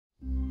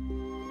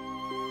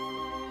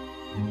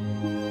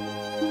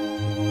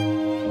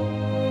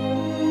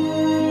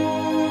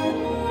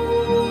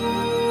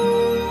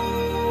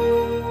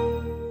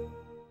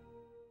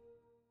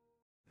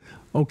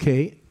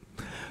Okay.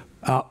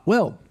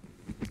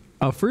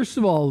 First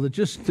of all,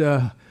 just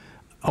a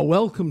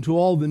welcome to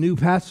all the new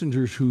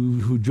passengers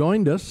who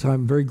joined us.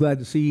 I'm very glad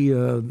to see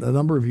a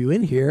number of you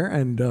in here,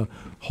 and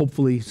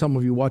hopefully some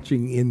of you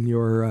watching in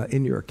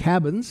your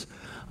cabins.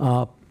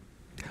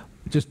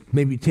 Just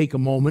maybe take a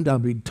moment. I'll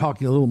be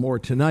talking a little more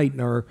tonight in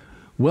our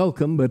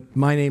welcome, but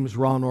my name is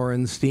Ron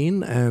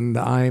Orenstein, and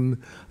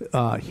I'm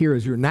here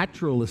as your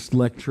naturalist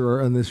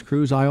lecturer on this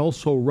cruise. I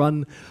also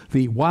run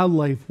the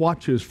wildlife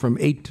watches from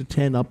 8 to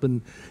 10 up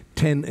in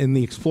 10 in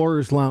the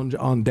Explorers Lounge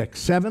on Deck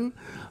 7.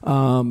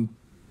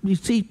 You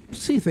see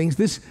things.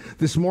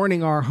 This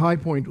morning our high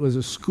point was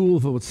a school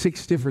of about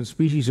 6 different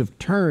species of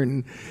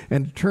tern,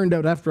 and it turned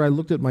out after I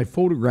looked at my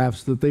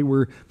photographs that they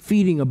were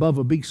feeding above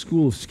a big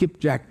school of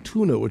skipjack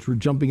tuna, which were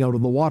jumping out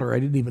of the water. I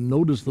didn't even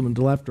notice them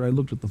until after I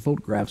looked at the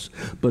photographs.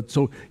 But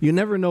so you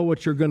never know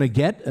what you're going to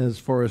get, as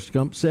Forrest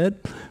Gump said.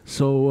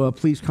 So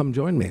please come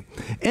join me.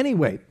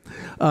 Anyway,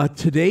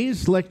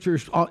 today's lecture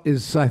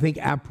is, I think,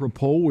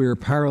 apropos. We're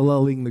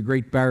paralleling the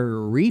Great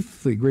Barrier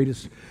Reef, the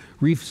greatest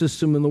reef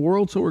system in the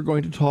world, so we're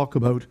going to talk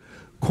about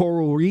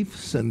coral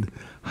reefs and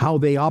how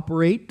they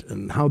operate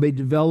and how they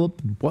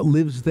develop, what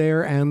lives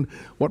there, and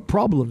what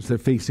problems they're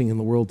facing in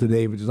the world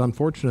today, which is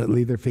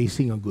unfortunately they're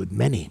facing a good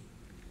many.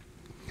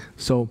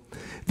 So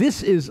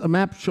this is a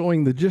map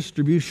showing the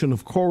distribution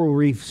of coral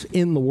reefs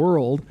in the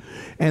world,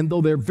 and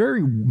though there are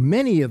very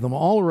many of them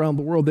all around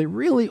the world, they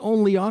really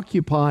only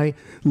occupy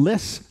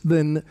less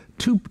than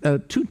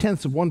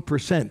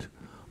 0.2%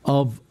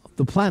 of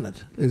the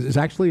planet is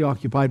actually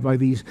occupied by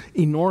these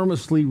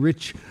enormously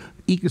rich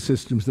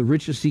ecosystems, the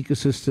richest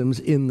ecosystems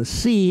in the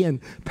sea, and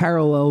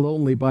paralleled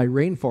only by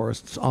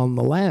rainforests on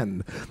the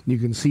land. You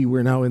can see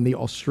we're now in the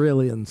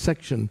Australian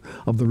section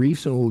of the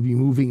reefs, and we'll be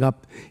moving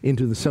up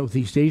into the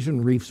Southeast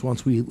Asian reefs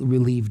once we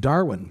leave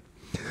Darwin.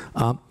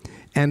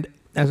 And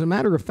as a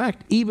matter of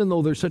fact, even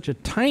though they're such a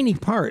tiny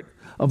part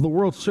of the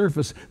world's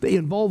surface, they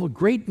involve a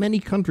great many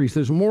countries.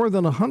 There's more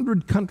than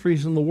 100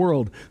 countries in the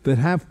world that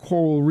have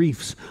coral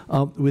reefs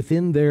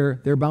within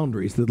their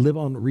boundaries, that live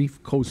on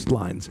reef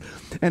coastlines.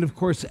 And of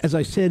course, as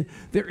I said,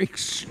 they're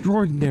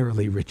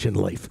extraordinarily rich in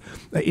life.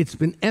 It's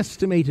been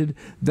estimated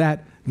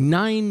that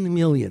 9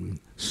 million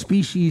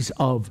species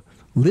of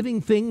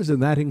living things,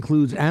 and that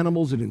includes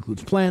animals, it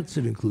includes plants,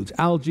 it includes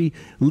algae,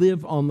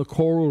 live on the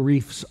coral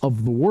reefs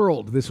of the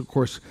world. This, of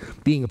course,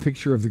 being a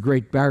picture of the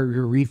Great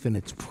Barrier Reef in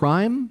its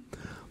prime.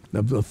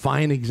 A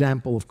fine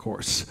example, of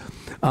course.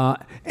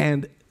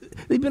 And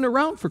they've been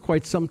around for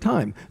quite some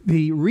time.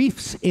 The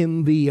reefs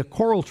in the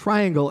Coral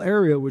Triangle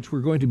area, which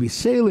we're going to be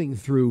sailing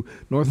through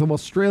north of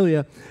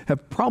Australia,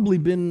 have probably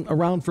been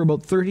around for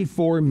about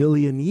 34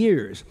 million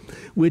years,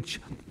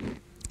 which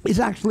is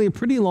actually a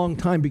pretty long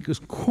time because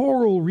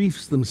coral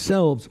reefs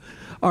themselves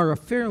are a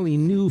fairly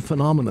new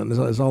phenomenon.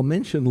 As I'll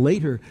mention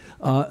later,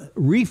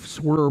 reefs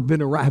have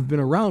been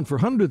around for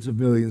hundreds of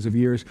millions of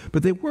years,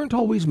 but they weren't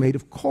always made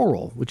of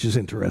coral, which is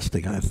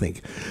interesting, I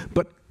think.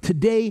 But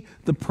today,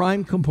 the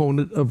prime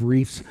component of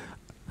reefs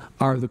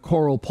are the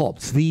coral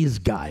polyps, these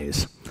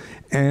guys.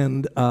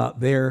 And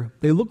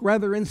they look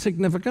rather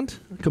insignificant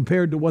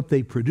compared to what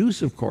they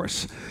produce, of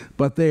course,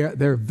 but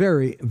they're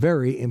very,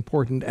 very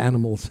important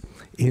animals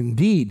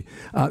indeed.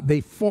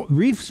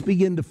 Reefs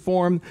begin to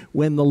form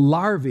when the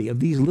larvae of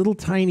these little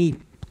tiny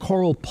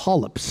coral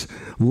polyps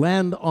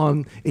land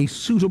on a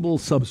suitable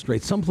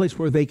substrate, someplace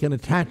where they can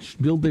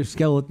build their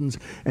skeletons,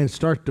 and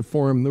start to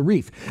form the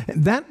reef.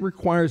 And that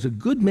requires a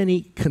good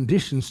many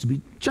conditions to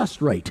be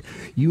just right.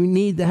 You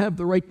need to have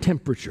the right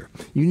temperature.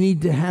 You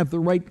need to have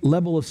the right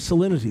level of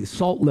salinity,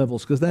 salt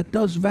levels, because that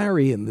does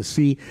vary in the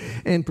sea.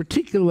 And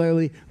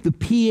particularly the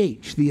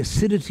pH, the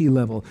acidity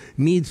level,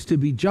 needs to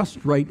be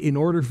just right in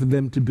order for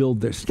them to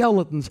build their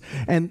skeletons.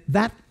 And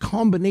that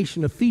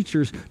combination of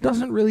features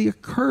doesn't really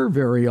occur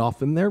very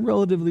often. They're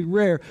relatively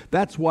rare.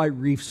 That's why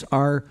reefs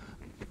are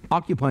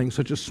occupying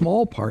such a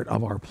small part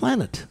of our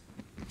planet.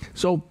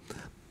 So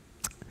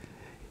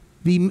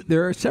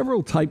there are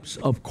several types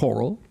of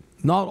coral.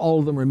 Not all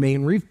of them are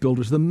main reef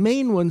builders. The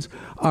main ones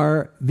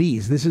are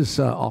these. This is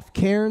off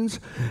Cairns.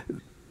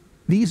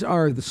 These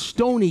are the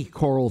stony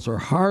corals, or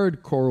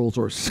hard corals,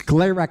 or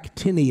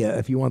scleractinia,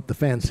 if you want the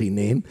fancy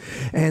name.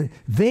 And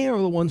they are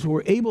the ones who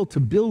are able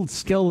to build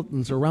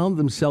skeletons around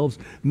themselves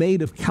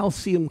made of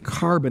calcium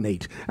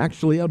carbonate,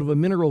 actually out of a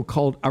mineral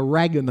called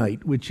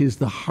aragonite, which is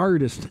the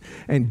hardest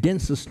and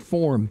densest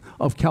form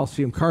of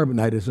calcium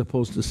carbonate, as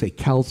opposed to, say,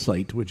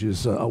 calcite, which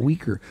is a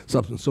weaker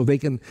substance. So they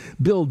can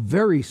build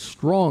very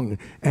strong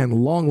and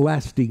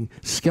long-lasting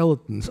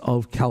skeletons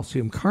of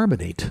calcium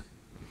carbonate.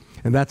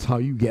 And that's how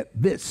you get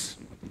this.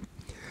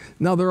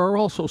 Now, there are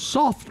also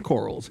soft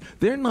corals.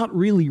 They're not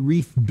really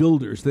reef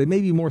builders. They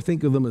maybe more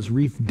think of them as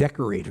reef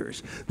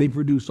decorators. They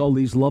produce all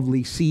these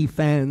lovely sea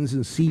fans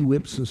and sea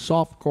whips and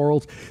soft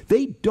corals.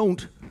 They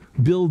don't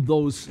build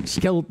those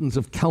skeletons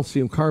of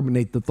calcium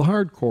carbonate that the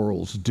hard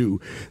corals do.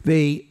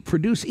 They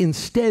produce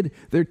instead,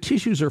 their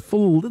tissues are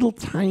full of little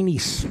tiny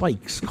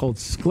spikes called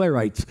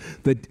sclerites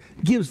that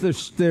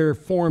gives their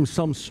form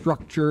some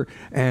structure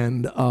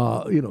and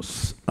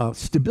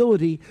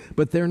stability,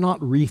 but they're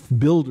not reef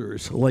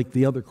builders like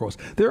the other corals.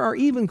 There are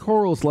even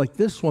corals like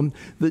this one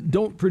that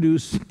don't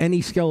produce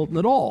any skeleton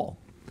at all.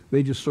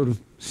 They just sort of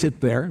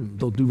sit there and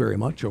don't do very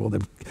much, or they're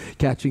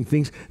catching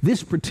things.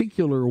 This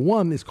particular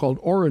one is called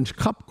orange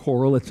cup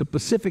coral. It's a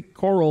Pacific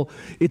coral.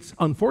 It's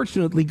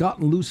unfortunately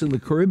gotten loose in the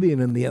Caribbean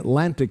and the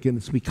Atlantic, and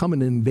it's become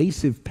an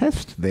invasive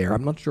pest there.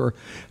 I'm not sure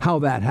how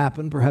that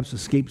happened. Perhaps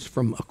escapes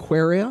from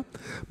aquaria,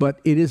 but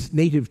it is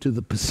native to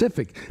the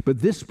Pacific.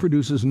 But this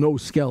produces no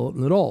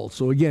skeleton at all.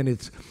 So again,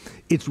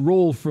 its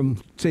role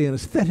from, say, an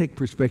aesthetic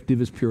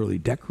perspective is purely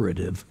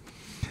decorative.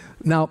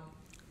 Now,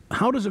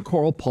 how does a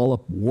coral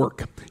polyp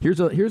work? Here's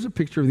a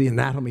picture of the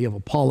anatomy of a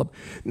polyp.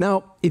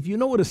 Now, if you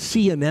know what a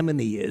sea anemone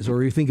is,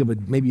 or you think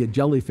of maybe a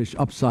jellyfish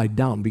upside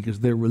down,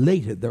 because they're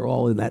related, they're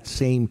all in that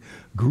same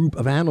group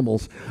of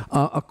animals,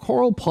 a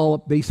coral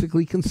polyp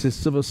basically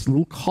consists of a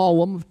little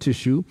column of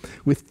tissue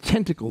with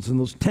tentacles, and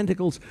those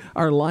tentacles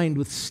are lined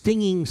with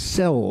stinging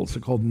cells.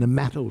 They're called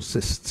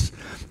nematocysts.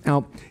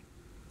 Now,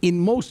 in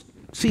most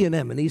sea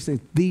anemones and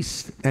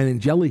in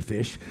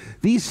jellyfish,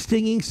 these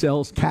stinging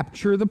cells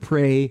capture the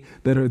prey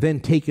that are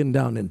then taken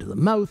down into the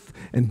mouth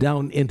and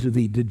down into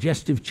the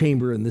digestive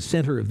chamber in the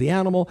center of the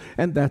animal,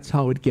 and that's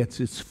how it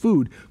gets its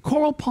food.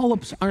 Coral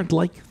polyps aren't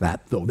like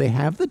that, though. They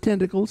have the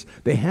tentacles,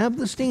 they have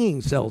the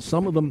stinging cells.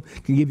 Some of them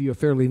can give you a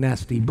fairly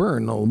nasty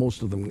burn, although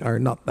most of them are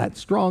not that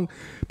strong,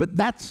 but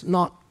that's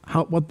not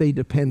what they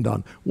depend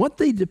on. What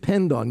they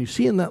depend on, you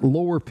see in that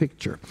lower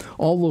picture,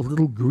 all those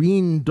little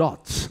green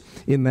dots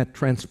in that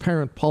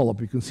transparent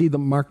polyp, you can see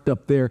them marked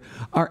up there,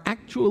 are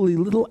actually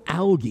little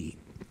algae.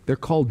 They're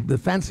called, the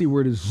fancy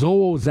word is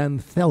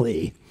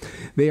zooxanthellae.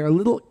 They are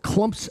little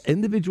clumps,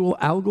 individual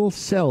algal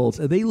cells,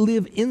 and they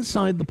live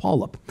inside the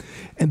polyp.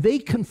 And they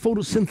can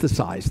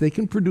photosynthesize. They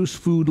can produce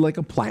food like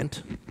a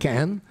plant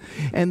can,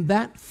 and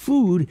that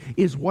food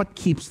is what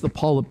keeps the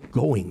polyp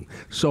going.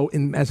 So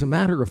as a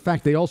matter of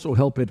fact, they also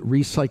help it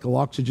recycle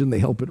oxygen. They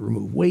help it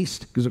remove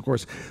waste, because of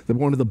course,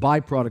 one of the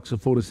byproducts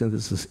of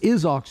photosynthesis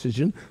is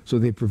oxygen, so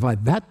they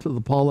provide that to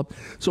the polyp.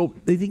 So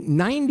they think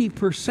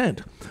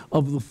 90%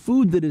 of the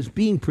food that is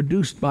being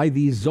produced by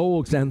these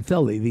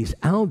zooxanthellae, these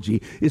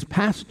algae, is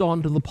passed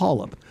on to the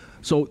polyp.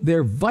 So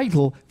they're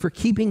vital for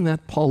keeping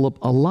that polyp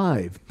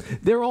alive.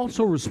 They're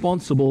also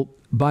responsible,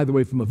 by the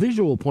way, from a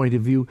visual point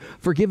of view,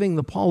 for giving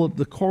the polyp,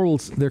 the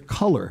corals, their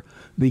color.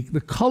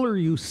 The color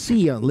you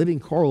see on living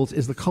corals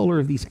is the color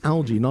of these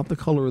algae, not the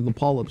color of the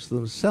polyps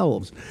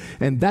themselves.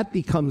 And that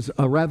becomes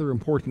rather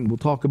important. We'll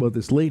talk about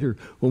this later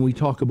when we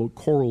talk about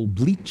coral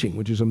bleaching,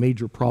 which is a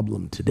major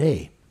problem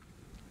today.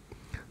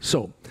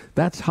 So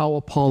that's how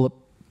a polyp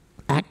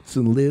acts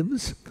and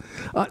lives.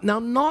 Now,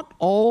 not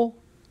all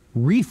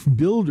reef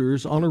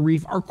builders on a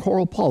reef are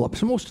coral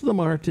polyps. Most of them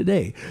are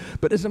today.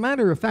 But as a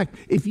matter of fact,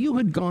 if you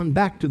had gone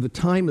back to the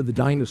time of the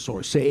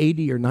dinosaurs, say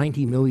 80 or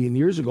 90 million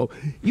years ago,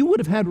 you would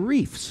have had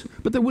reefs,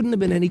 but there wouldn't have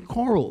been any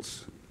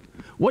corals.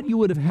 What you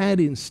would have had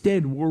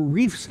instead were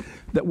reefs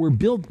that were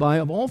built by,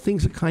 of all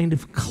things, a kind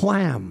of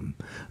clam.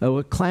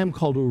 A clam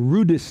called a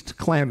rudist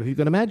clam. If you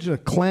can imagine a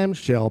clam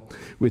shell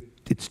with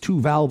its two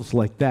valves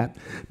like that,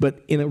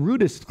 but in a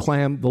rudist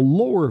clam, the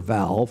lower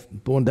valve,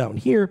 the one down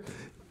here,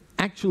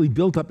 actually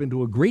built up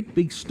into a great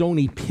big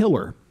stony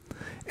pillar,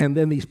 and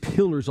then these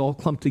pillars all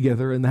clumped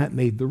together, and that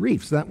made the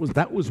reefs. That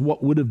was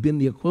what would have been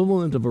the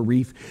equivalent of a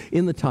reef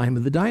in the time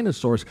of the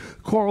dinosaurs.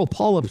 Coral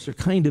polyps are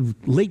kind of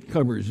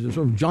latecomers,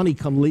 sort of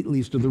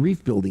Johnny-come-latelys to the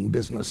reef building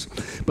business.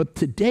 But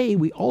today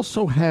we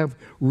also have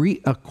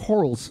we have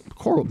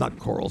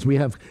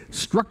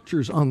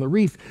structures on the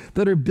reef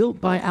that are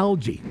built by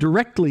algae,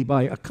 directly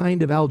by a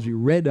kind of algae,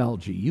 red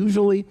algae.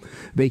 Usually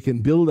they can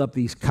build up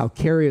these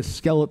calcareous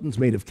skeletons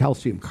made of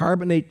calcium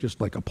carbonate,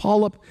 just like a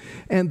polyp,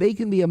 and they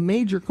can be a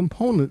major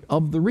component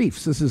of the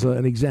reefs. This is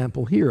an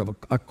example here of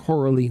a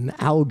coralline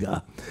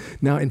alga.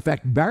 Now, in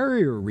fact,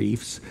 barrier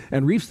reefs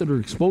and reefs that are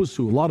exposed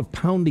to a lot of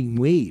pounding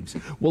waves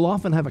will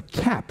often have a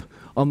cap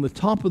on the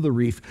top of the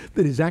reef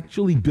that is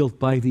actually built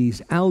by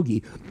these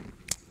algae.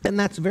 And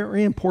that's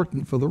very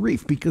important for the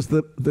reef, because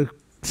the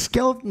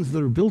skeletons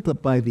that are built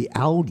up by the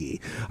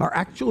algae are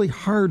actually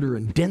harder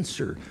and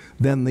denser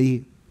than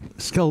the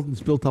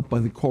skeletons built up by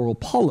the coral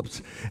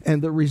polyps.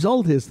 And the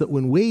result is that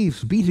when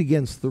waves beat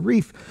against the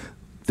reef,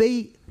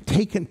 they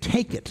can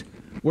take it,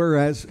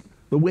 whereas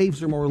the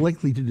waves are more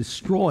likely to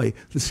destroy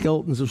the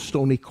skeletons of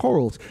stony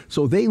corals.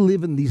 So they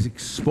live in these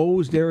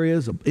exposed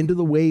areas into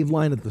the wave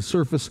line at the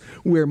surface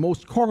where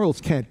most corals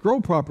can't grow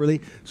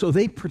properly, so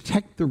they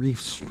protect the reef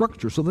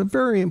structure. So they're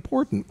very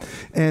important.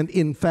 And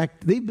in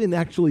fact, they've been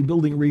actually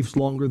building reefs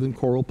longer than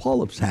coral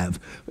polyps have.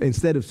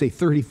 Instead of, say,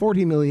 30,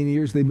 40 million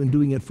years, they've been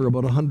doing it for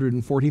about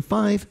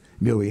 145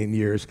 million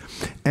years.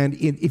 And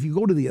if you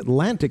go to the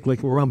Atlantic,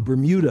 like around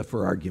Bermuda,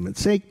 for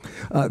argument's sake,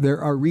 there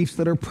are reefs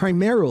that are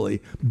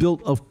primarily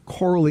built of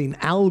coralline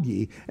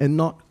algae and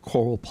not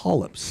coral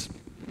polyps.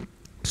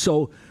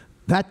 So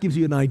that gives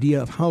you an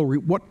idea of how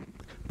what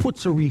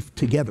puts a reef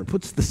together,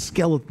 puts the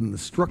skeleton, the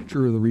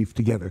structure of the reef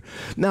together.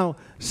 Now,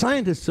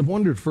 scientists have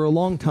wondered for a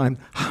long time,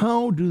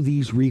 how do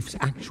these reefs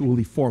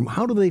actually form?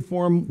 How do they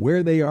form,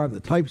 where they are, the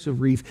types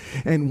of reef?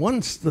 And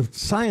once the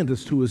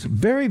scientist who was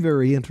very,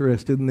 very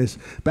interested in this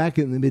back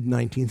in the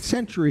mid-19th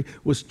century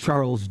was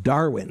Charles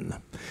Darwin.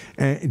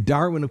 And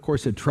Darwin, of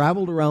course, had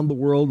traveled around the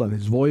world on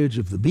his voyage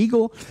of the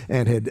Beagle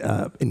and had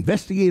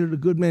investigated a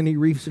good many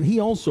reefs, and he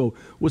also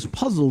was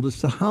puzzled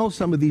as to how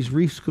some of these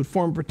reefs could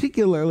form,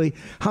 particularly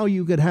how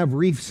you could have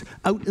reefs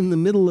out in the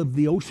middle of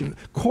the ocean.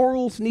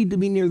 Corals need to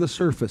be near the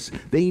surface.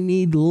 They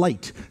need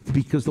light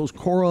because those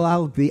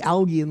the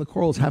algae in the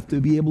corals have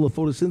to be able to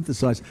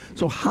photosynthesize.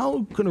 So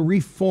how can a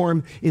reef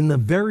form in the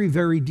very,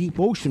 very deep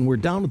ocean where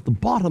down at the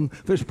bottom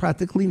there's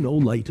practically no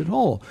light at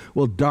all?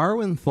 Well,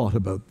 Darwin thought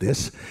about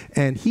this,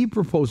 and he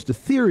proposed a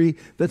theory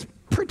that's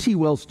pretty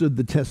well stood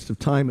the test of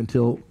time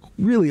until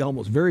really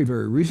almost very,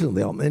 very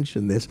recently. I'll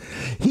mention this.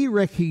 He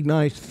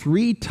recognized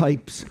 3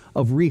 types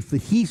of reef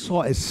that he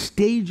saw as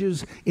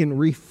stages in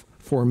reef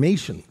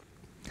formation.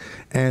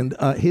 And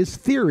his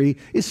theory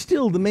is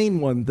still the main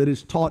one that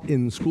is taught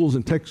in schools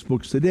and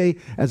textbooks today.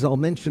 As I'll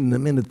mention in a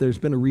minute, there's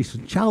been a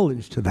recent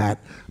challenge to that,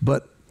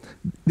 but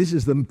this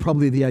is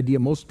probably the idea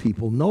most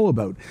people know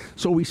about.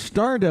 So we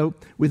start out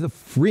with a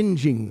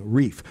fringing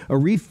reef, a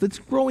reef that's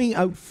growing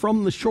out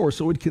from the shore,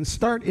 so it can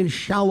start in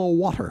shallow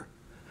water.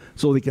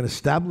 So they can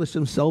establish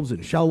themselves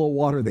in shallow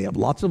water, they have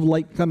lots of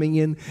light coming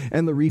in,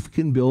 and the reef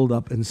can build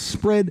up and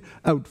spread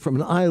out from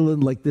an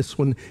island like this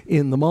one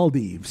in the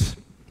Maldives.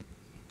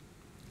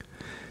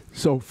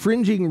 So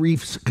fringing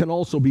reefs can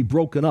also be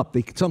broken up.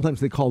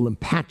 Sometimes they call them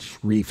patch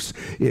reefs.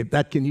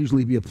 That can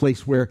usually be a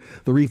place where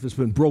the reef has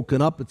been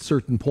broken up at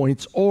certain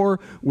points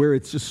or where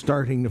it's just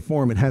starting to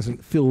form. It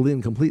hasn't filled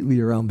in completely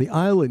around the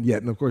island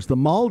yet. And of course, the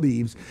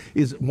Maldives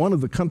is one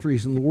of the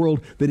countries in the world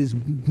that is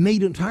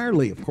made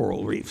entirely of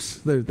coral reefs.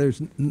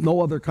 There's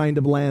no other kind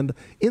of land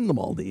in the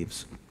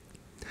Maldives.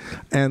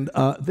 And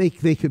they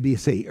could be,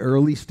 say,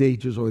 early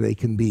stages, or they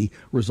can be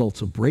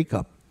results of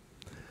breakup.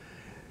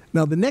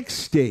 Now, the next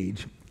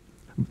stage,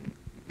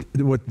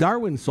 what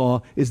Darwin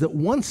saw, is that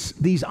once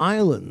these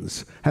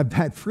islands have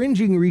had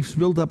fringing reefs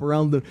built up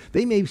around them,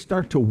 they may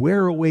start to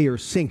wear away or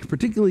sink,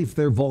 particularly if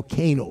they're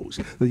volcanoes.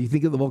 So you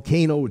think of the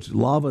volcano, which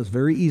lava is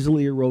very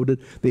easily eroded,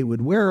 they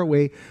would wear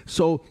away.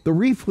 So the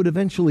reef would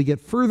eventually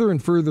get further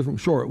and further from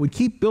shore. It would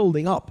keep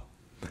building up.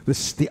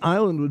 The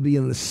island would be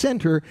in the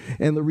center,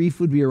 and the reef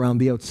would be around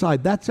the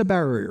outside. That's a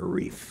barrier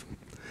reef.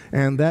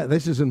 And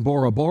this is in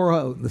Bora Bora,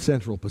 out in the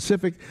Central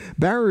Pacific.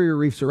 Barrier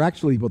reefs are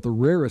actually about the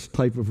rarest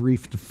type of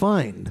reef to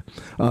find.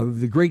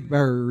 The Great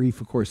Barrier Reef,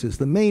 of course, is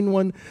the main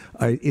one.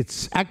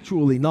 It's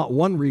actually not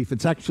one reef,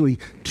 it's actually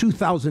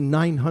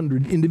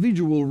 2,900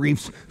 individual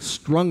reefs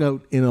strung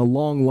out in a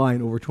long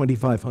line over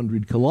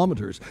 2,500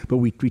 kilometers. But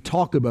we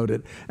talk about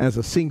it as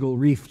a single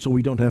reef, so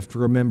we don't have to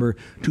remember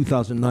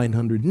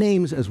 2,900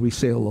 names as we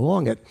sail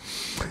along it.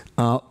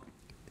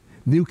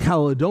 New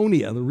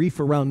Caledonia, the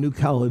reef around New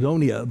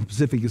Caledonia, the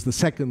Pacific, is the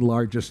second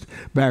largest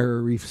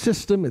barrier reef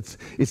system. It's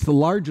the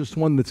largest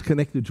one that's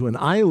connected to an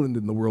island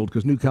in the world,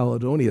 because New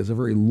Caledonia is a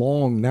very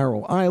long,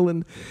 narrow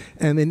island.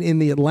 And then in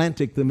the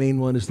Atlantic, the main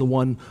one is the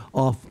one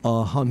off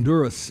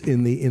Honduras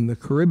in the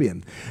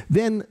Caribbean.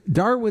 Then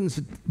Darwin's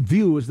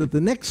view is that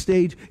the next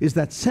stage is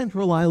that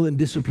central island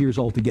disappears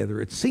altogether.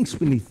 It sinks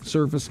beneath the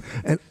surface,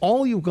 and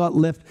all you've got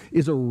left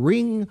is a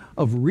ring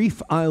of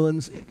reef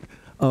islands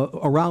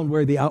around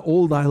where the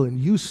old island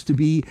used to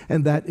be,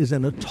 and that is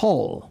an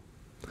atoll.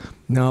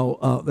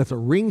 Now, that's a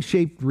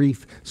ring-shaped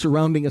reef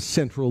surrounding a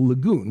central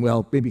lagoon.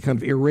 Well, maybe kind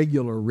of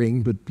irregular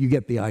ring, but you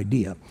get the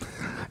idea.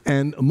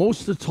 And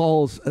most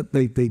atolls,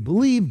 they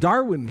believe,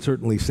 Darwin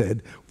certainly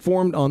said,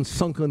 formed on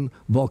sunken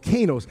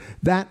volcanoes.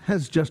 That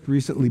has just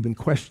recently been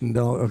questioned.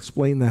 I'll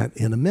explain that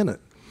in a minute.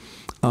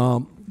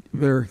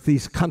 There are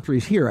these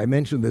countries here, I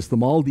mentioned this, the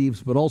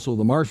Maldives, but also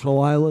the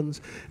Marshall Islands,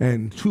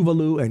 and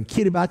Tuvalu, and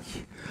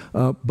Kiribati.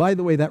 By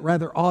the way, that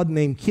rather odd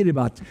name,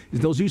 Kiribati,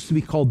 those used to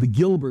be called the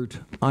Gilbert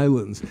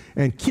Islands,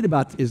 and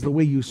Kiribati is the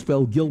way you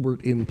spell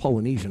Gilbert in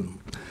Polynesian.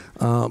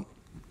 I'm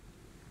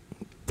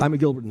a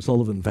Gilbert and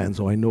Sullivan fan,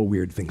 so I know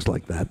weird things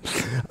like that.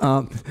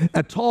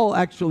 Atoll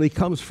actually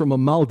comes from a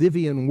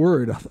Maldivian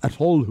word,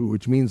 atolhu,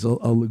 which means a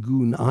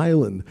lagoon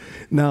island.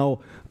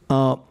 Now,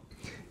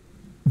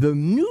 the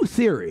new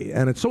theory,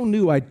 and it's so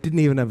new I didn't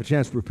even have a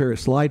chance to prepare a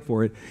slide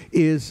for it,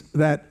 is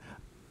that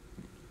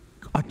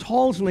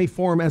atolls may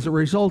form as a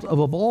result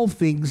of all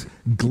things,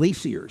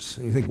 glaciers.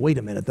 And you think, wait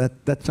a minute,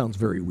 that sounds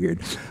very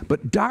weird.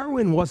 But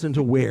Darwin wasn't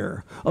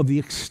aware of the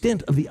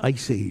extent of the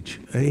Ice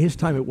Age. At his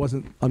time, it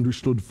wasn't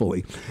understood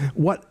fully.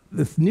 What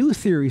the new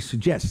theory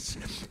suggests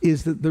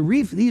is that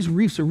these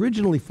reefs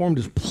originally formed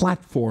as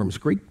platforms,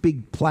 great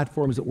big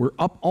platforms that were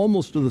up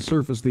almost to the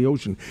surface of the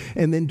ocean.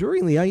 And then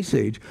during the Ice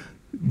Age,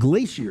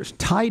 glaciers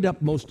tied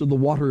up most of the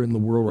water in the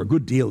world, or a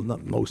good deal,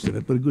 not most of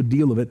it, but a good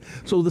deal of it.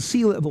 So the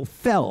sea level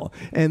fell,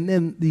 and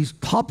then these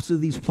tops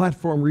of these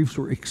platform reefs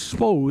were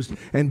exposed,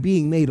 and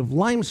being made of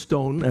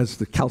limestone as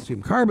the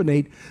calcium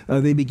carbonate,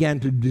 they began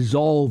to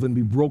dissolve and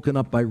be broken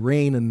up by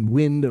rain and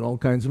wind and all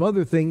kinds of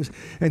other things,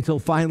 until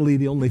finally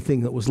the only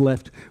thing that was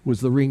left was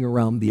the ring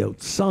around the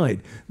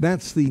outside.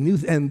 That's the new,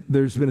 and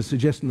there's been a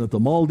suggestion that the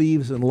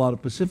Maldives and a lot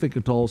of Pacific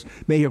atolls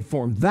may have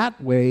formed that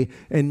way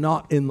and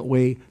not in the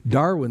way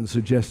Darwin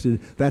suggested.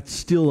 That's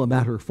still a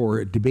matter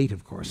for debate,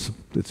 of course.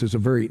 This is a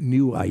very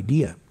new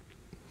idea.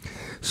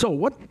 So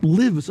what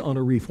lives on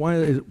a reef?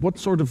 What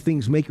sort of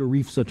things make a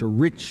reef such a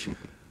rich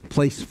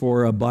place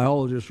for a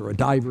biologist or a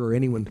diver or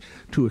anyone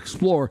to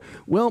explore?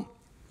 Well,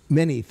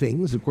 many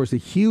things. Of course, a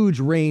huge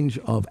range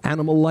of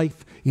animal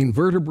life,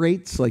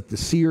 invertebrates like the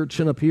sea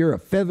urchin up here, a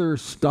feather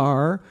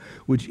star,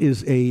 which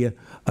is a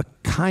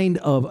kind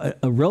of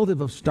a relative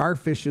of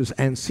starfishes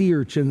and sea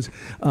urchins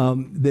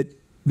that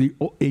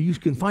you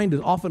can find as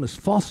often as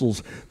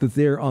fossils, that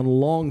they're on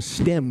long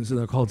stems, and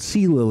they're called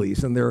sea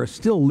lilies. And there are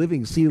still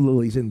living sea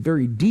lilies in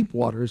very deep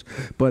waters,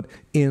 but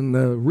in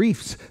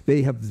reefs,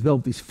 they have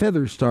developed these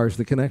feather stars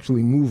that can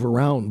actually move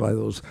around by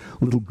those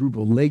little group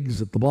of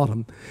legs at the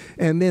bottom.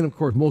 And then, of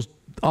course, most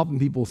often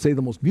people say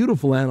the most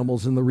beautiful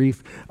animals in the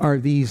reef are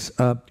these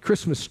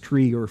Christmas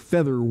tree or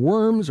feather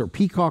worms or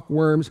peacock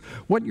worms.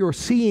 What you're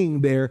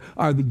seeing there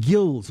are the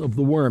gills of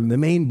the worm. The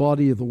main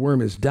body of the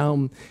worm is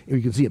down, and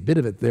you can see a bit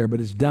of it there, but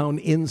it's down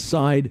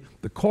inside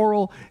the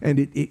coral, and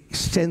it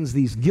extends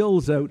these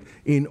gills out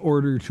in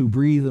order to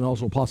breathe and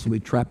also possibly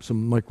trap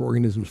some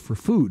microorganisms for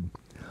food.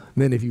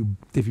 And then if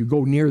you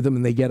go near them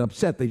and they get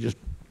upset, they just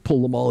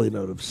pull them all in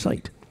out of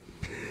sight.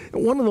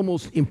 One of the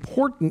most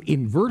important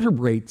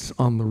invertebrates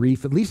on the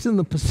reef, at least in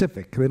the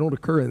Pacific, they don't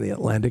occur in the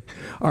Atlantic,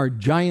 are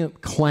giant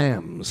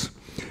clams,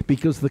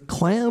 because the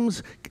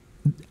clams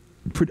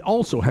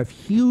also have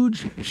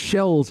huge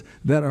shells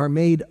that are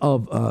made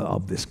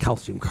of this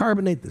calcium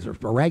carbonate, this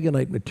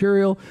aragonite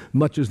material,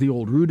 much as the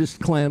old rudist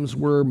clams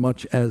were,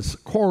 much as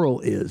coral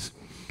is.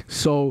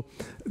 So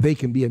they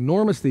can be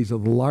enormous. These are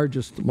the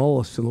largest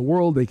mollusks in the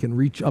world. They can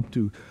reach up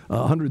to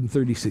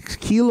 136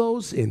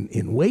 kilos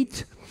in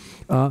weight.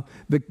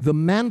 The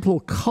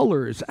mantle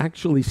colors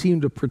actually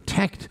seem to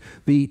protect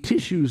the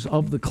tissues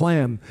of the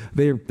clam.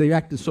 They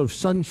act as sort of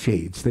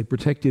sunshades. They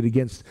protect it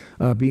against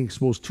being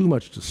exposed too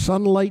much to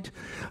sunlight.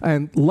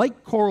 And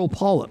like coral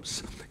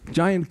polyps,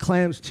 giant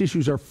clams'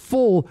 tissues are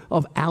full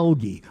of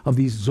algae, of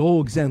these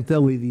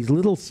zooxanthellae, these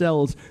little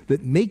cells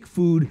that make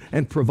food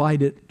and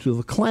provide it to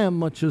the clam,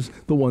 much as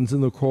the ones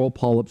in the coral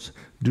polyps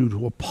do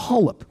to a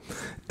polyp.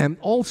 And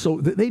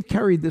also, they've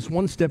carried this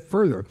one step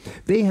further.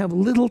 They have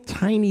little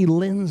tiny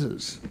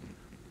lenses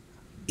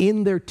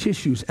in their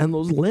tissues, and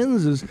those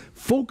lenses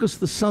focus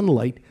the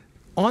sunlight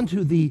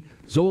onto the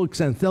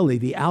zooxanthellae,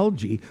 the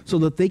algae, so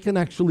that they can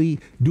actually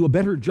do a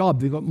better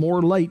job. They've got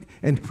more light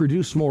and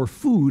produce more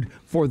food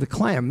for the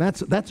clam.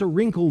 That's a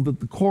wrinkle that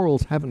the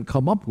corals haven't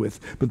come up with,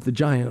 but the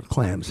giant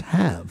clams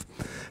have.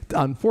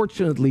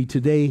 Unfortunately,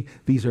 today,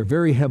 these are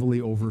very heavily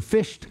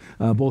overfished,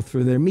 both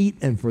for their meat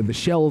and for the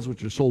shells,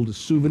 which are sold as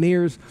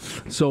souvenirs.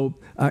 So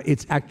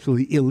it's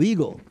actually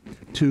illegal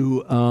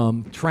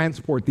to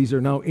transport. These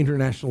are now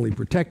internationally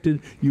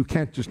protected. You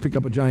can't just pick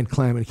up a giant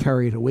clam and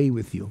carry it away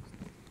with you.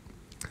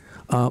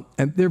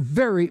 And they're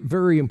very,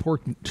 very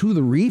important to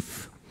the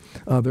reef.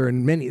 There are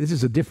many, this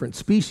is a different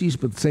species,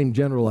 but the same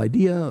general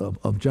idea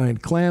of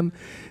giant clam.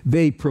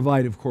 They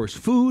provide, of course,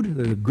 food.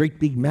 There's a great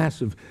big mass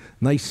of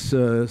nice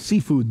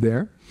seafood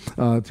there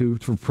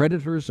for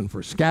predators and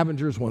for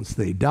scavengers once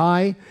they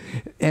die.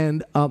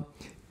 And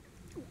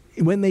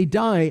when they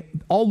die,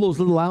 all those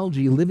little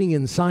algae living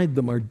inside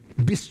them are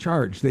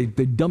discharged.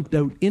 They're dumped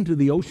out into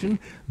the ocean.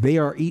 They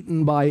are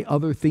eaten by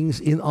other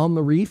things on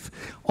the reef.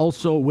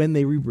 Also, when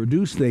they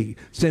reproduce, they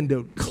send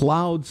out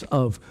clouds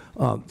of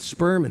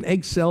sperm and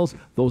egg cells.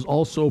 Those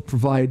also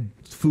provide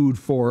food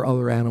for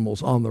other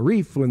animals on the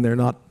reef when they're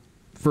not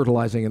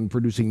fertilizing and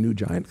producing new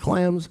giant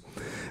clams.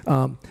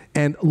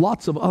 And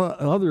lots of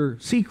other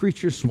sea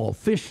creatures, small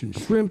fish and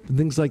shrimp and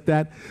things like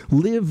that,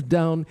 live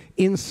down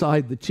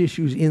inside the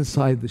tissues,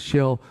 inside the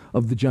shell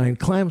of the giant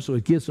clam, so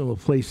it gives them a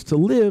place to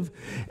live.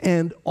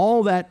 And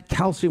all that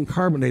calcium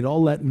carbonate,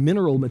 all that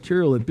mineral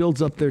material that builds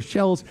up their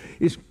shells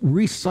is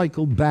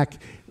recycled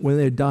back when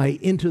they die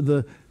into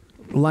the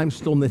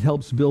limestone that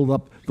helps build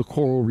up the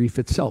coral reef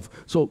itself.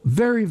 So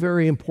very,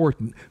 very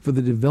important for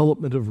the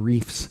development of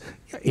reefs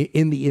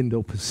in the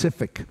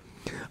Indo-Pacific.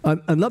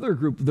 Another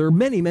group, there are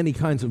many, many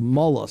kinds of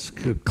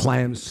mollusks,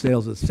 clams,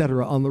 snails,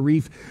 etc. on the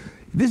reef.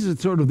 This is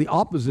sort of the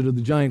opposite of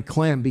the giant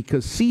clam,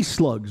 because sea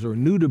slugs, or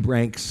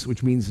nudibranchs,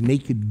 which means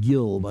naked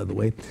gill, by the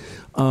way,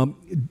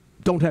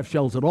 don't have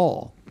shells at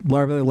all.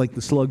 Larvae are like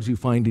the slugs you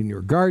find in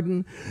your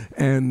garden,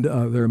 and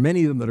there are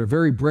many of them that are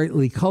very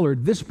brightly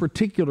colored. This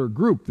particular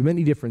group, the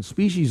many different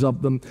species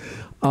of them,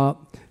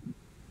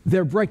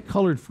 they're bright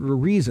colored for a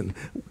reason.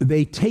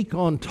 They take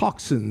on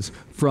toxins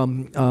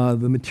from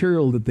the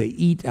material that they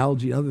eat,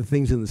 algae and other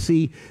things in the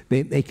sea.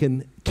 They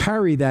can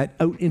carry that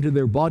out into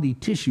their body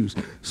tissues,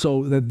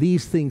 so that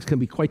these things can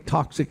be quite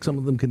toxic. Some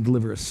of them can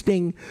deliver a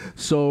sting.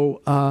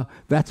 So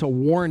that's a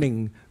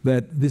warning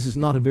that this is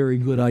not a very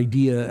good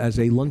idea as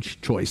a lunch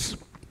choice.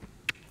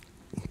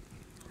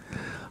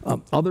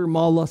 Other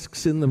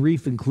mollusks in the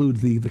reef include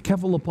the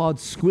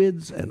cephalopods,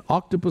 squids, and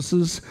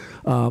octopuses.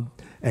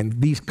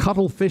 And these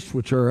cuttlefish,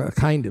 which are a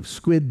kind of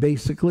squid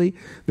basically,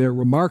 they're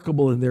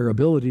remarkable in their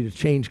ability to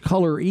change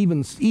color,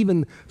 even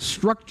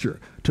structure,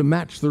 to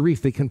match the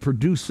reef. They can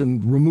produce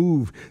and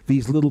remove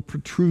these little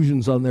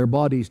protrusions on their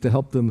bodies to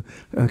help them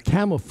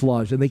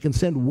camouflage, and they can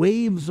send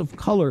waves of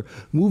color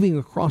moving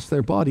across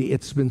their body.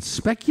 It's been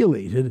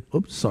speculated,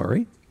 oops,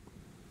 sorry.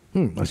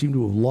 I seem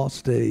to have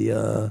lost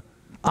a...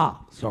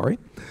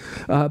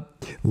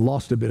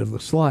 lost a bit of the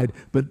slide.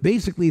 But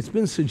basically, it's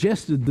been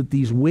suggested that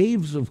these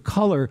waves of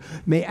color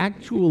may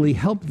actually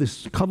help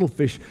this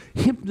cuttlefish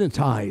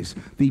hypnotize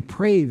the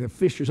prey, the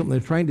fish or something they're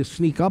trying to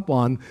sneak up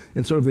on,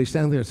 and sort of they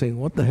stand there saying,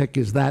 what the heck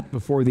is that,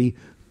 before the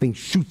thing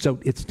shoots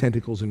out its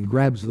tentacles and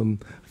grabs them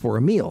for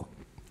a meal.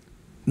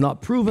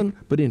 Not proven,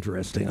 but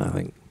interesting, I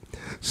think.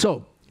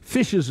 So,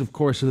 fishes, of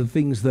course, are the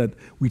things that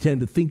we tend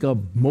to think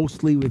of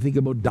mostly. We think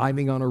about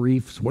diving on a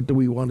reef. So what do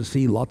we want to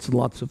see? Lots and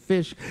lots of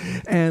fish.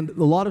 And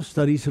a lot of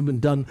studies have been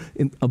done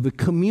of the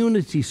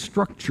community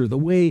structure, the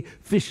way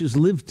fishes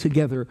live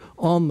together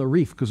on the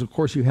reef, because, of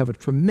course, you have a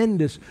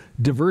tremendous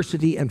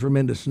diversity and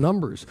tremendous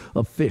numbers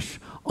of fish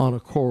on a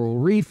coral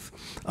reef.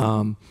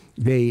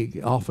 They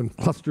often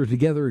cluster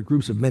together in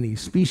groups of many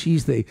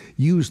species. They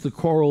use the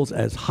corals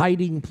as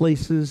hiding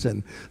places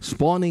and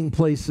spawning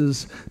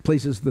places,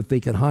 places that they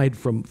can hide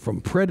from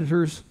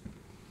predators.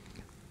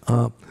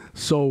 What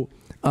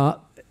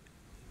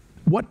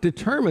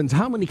determines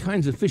how many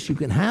kinds of fish you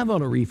can have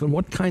on a reef and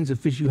what kinds of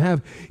fish you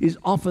have is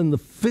often the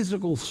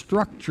physical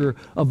structure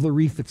of the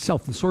reef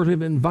itself, the sort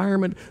of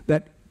environment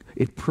that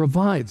it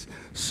provides.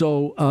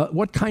 So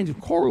what kinds of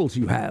corals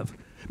you have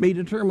may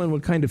determine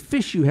what kind of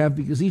fish you have,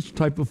 because each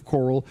type of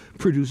coral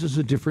produces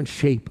a different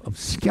shape of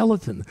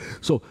skeleton.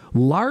 So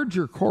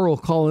larger coral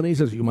colonies,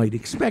 as you might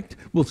expect,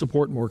 will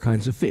support more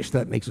kinds of fish.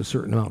 That makes a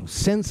certain amount of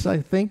sense, I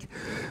think.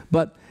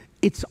 But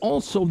it's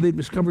also, they've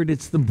discovered,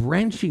 it's the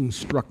branching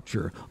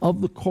structure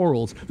of the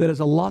corals that has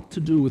a lot to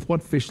do with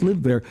what fish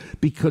live there,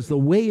 because the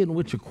way in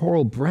which a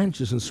coral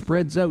branches and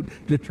spreads out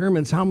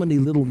determines how many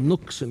little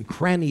nooks and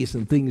crannies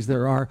and things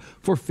there are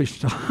for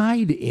fish to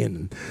hide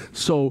in.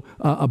 So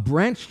a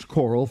branched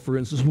coral, for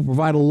instance, will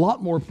provide a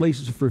lot more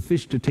places for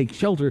fish to take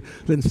shelter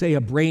than, say,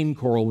 a brain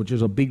coral, which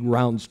is a big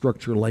round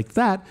structure like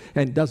that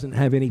and doesn't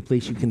have any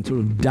place you can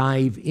sort of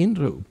dive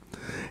into.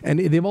 And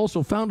they've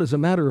also found, as a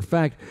matter of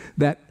fact,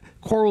 that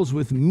corals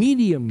with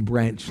medium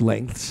branch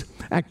lengths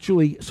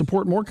actually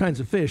support more kinds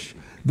of fish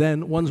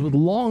than ones with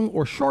long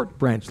or short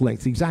branch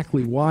lengths.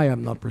 Exactly why,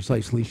 I'm not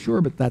precisely sure,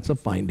 but that's a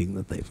finding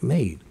that they've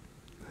made.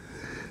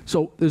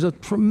 So there's a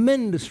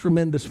tremendous,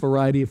 tremendous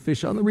variety of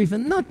fish on the reef,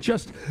 and not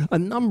just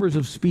numbers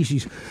of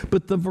species,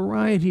 but the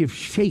variety of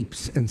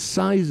shapes and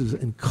sizes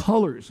and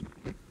colors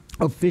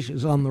of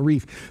fishes on the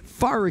reef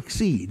far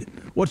exceed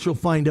what you'll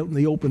find out in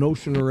the open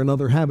ocean or in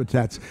other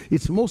habitats.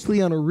 It's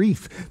mostly on a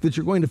reef that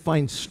you're going to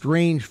find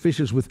strange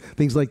fishes with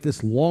things like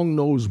this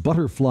long-nosed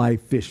butterfly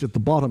fish at the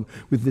bottom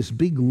with this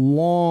big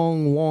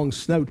long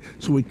snout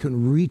so it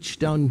can reach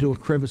down into a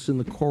crevice in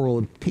the coral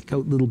and pick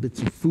out little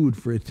bits of food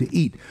for it to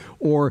eat.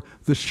 Or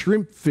the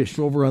shrimp fish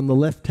over on the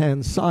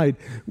left-hand side,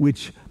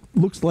 which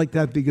looks like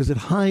that because it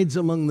hides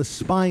among the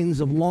spines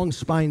of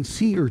long-spined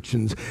sea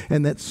urchins,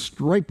 and that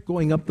stripe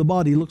going up the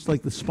body looks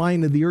like the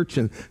spine of the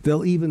urchin.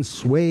 They'll even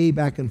sway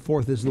back and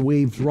forth as the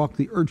waves rock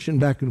the urchin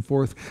back and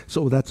forth,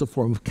 so that's a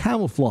form of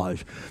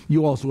camouflage.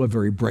 You also have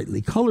very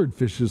brightly colored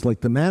fishes like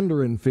the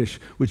mandarin fish,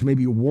 which may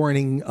be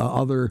warning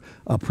other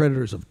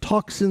predators of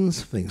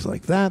toxins, things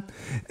like that.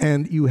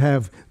 And you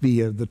have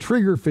the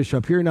triggerfish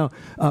up here. Now,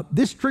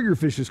 this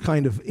triggerfish is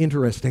kind of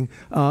interesting.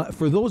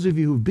 For those of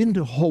you who've been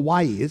to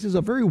Hawaii, this is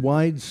a very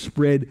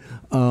widespread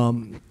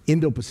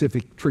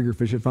Indo-Pacific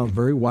triggerfish. It found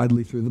very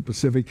widely through the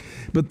Pacific.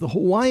 But the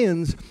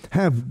Hawaiians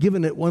have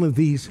given it one of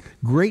these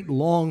great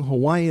long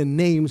Hawaiian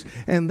names,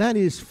 and that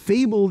is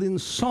fabled in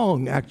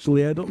song,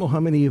 actually. I don't know how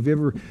many of you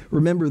ever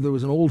remember there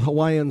was an old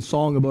Hawaiian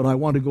song about I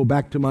want to go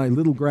back to my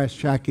little grass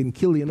shack in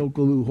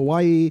Kilianokalu,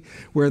 Hawaii,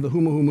 where the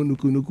huma huma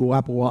nuku nuku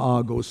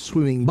apua'a goes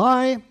swimming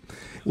by.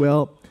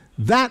 Well,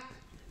 that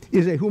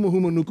is a huma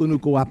huma nuku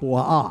nuku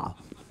apua'a.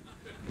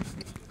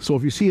 So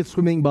if you see it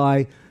swimming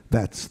by,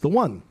 that's the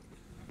one.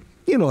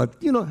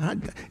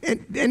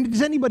 And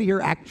does anybody here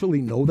actually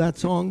know that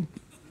song?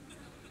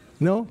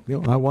 No?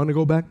 I want to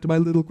go back to my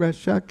little grass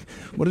shack.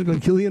 What is it going?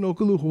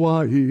 Kilianokalu,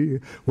 Hawaii,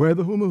 where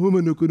the huma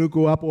huma nuku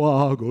nuku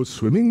apua'a goes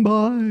swimming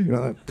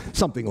by.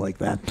 Something like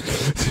that.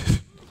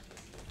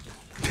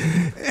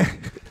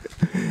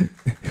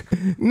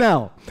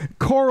 Now,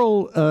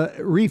 coral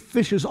reef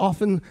fishes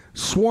often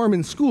swarm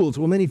in schools.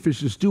 Well, many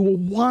fishes do. Well,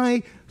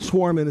 why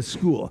swarm in a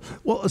school?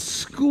 Well, a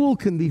school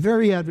can be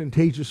very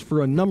advantageous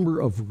for a number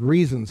of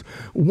reasons.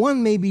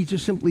 One may be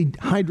just simply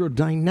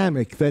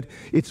hydrodynamic, that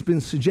it's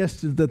been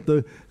suggested that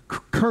the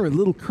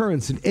little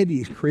currents and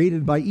eddies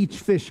created by each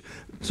fish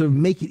sort of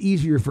make it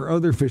easier for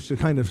other fish to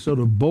kind of sort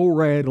of bow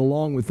ride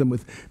along with them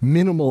with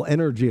minimal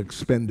energy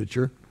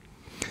expenditure.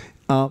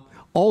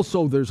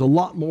 Also, there's a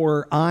lot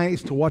more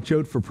eyes to watch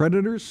out for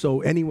predators.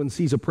 So anyone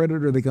sees a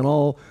predator, they can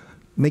all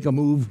make a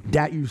move.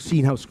 You've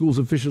seen how schools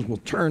of fishes will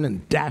turn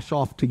and dash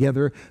off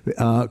together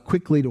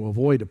quickly to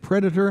avoid a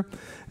predator.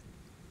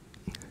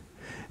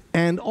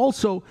 And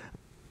also,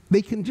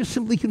 they can just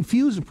simply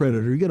confuse a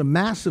predator. You get a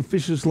mass of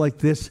fishes like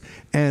this,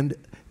 and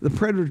the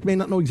predator may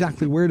not know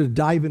exactly where to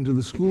dive into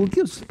the school. It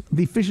gives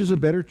the fishes a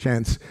better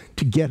chance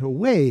to get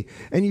away.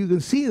 And you can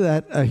see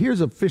that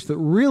here's a fish that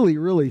really,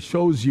 really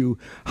shows you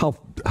how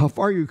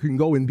far you can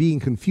go in being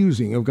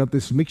confusing. I've got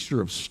this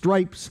mixture of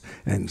stripes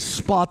and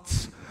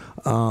spots.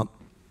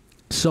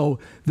 So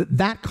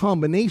that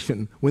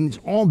combination, when it's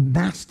all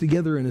massed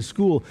together in a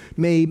school,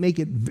 may make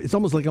it's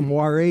almost like a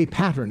moire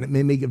pattern. It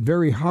may make it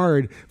very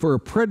hard for a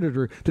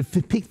predator to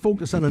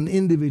focus on an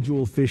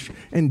individual fish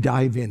and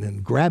dive in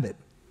and grab it.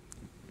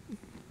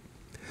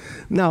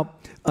 Now,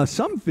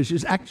 some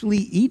fishes actually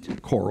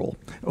eat coral,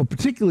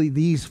 particularly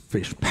these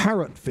fish,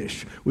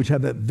 parrotfish, which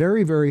have a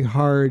very, very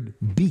hard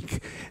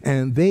beak,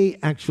 and they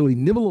actually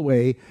nibble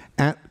away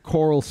at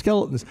coral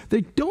skeletons.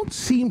 They don't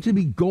seem to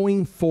be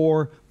going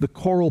for the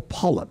coral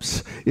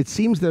polyps. It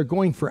seems they're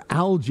going for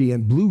algae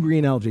and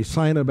blue-green algae,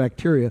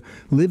 cyanobacteria,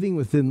 living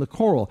within the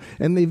coral.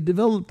 And they've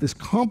developed this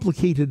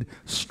complicated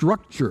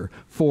structure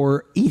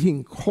for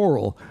eating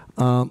coral.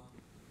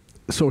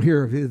 So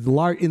here,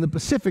 in the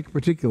Pacific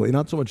particularly,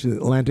 not so much in the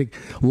Atlantic,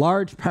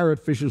 large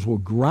parrotfishes will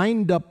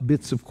grind up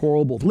bits of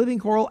coral, both living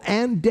coral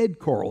and dead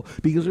coral.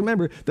 Because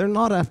remember, they're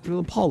not after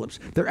the polyps.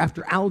 They're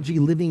after algae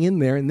living in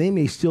there, and they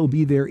may still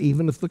be there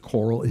even if the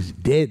coral is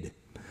dead.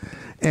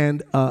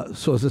 And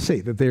so as I say,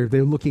 that they're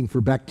looking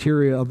for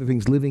bacteria, other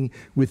things living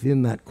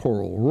within that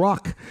coral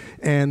rock.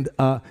 And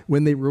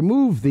when they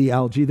remove the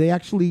algae, they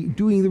actually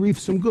doing the reef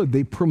some good.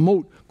 They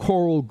promote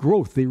coral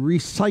growth. They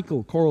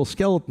recycle coral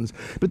skeletons.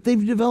 But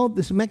they've developed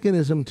this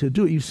mechanism to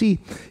do it. You see,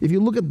 if you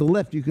look at the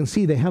left, you can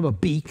see they have a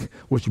beak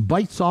which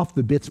bites off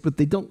the bits, but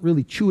they don't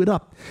really chew it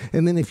up.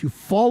 And then if you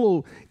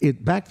follow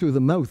it back through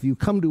the mouth, you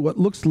come to what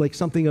looks like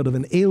something out of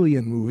an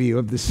alien movie. You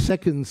have the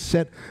second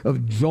set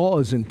of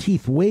jaws and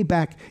teeth way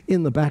back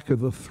in the back of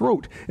the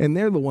throat. And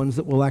they're the ones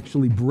that will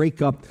actually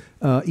break up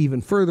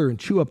even further and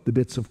chew up the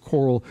bits of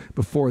coral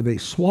before they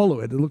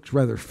swallow it. It looks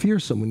rather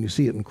fearsome when you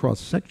see it in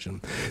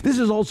cross-section. This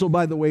is also,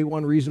 by the way,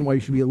 one reason why you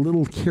should be a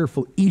little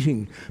careful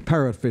eating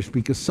parrotfish,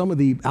 because some of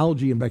the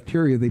algae and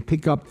bacteria they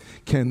pick up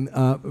can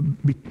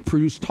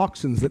produce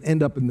toxins that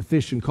end up in the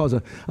fish and cause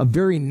a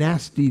very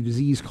nasty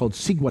disease called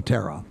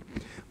ciguatera,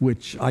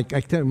 which I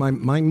tell you,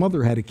 my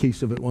mother had a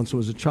case of it once. I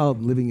was a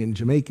child living in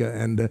Jamaica,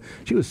 and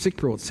she was sick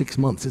for about 6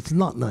 months. It's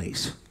not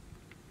nice.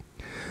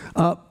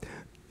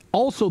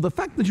 Also, the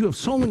fact that you have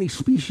so many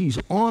species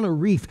on a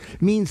reef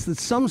means that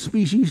some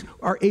species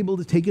are able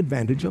to take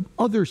advantage of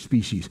other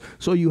species.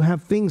 So you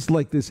have things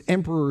like this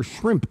emperor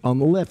shrimp on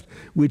the left,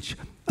 which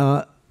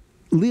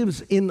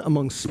lives in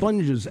among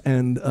sponges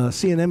and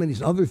sea anemones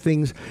and other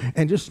things,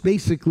 and just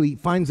basically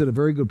finds it a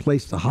very good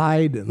place to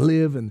hide and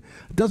live, and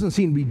doesn't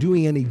seem to be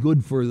doing any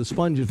good for the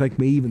sponge. In fact,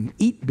 may even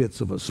eat bits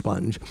of a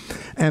sponge.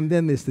 And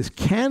then there's this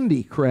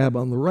candy crab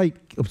on the right,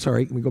 oh,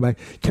 sorry, let me go back,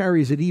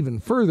 carries it even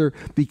further,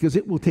 because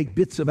it will take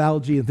bits of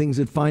algae and things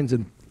it finds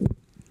and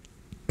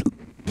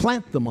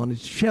plant them on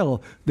its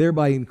shell,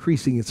 thereby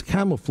increasing its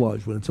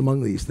camouflage when it's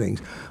among these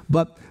things.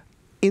 But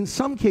in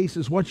some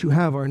cases, what you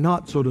have are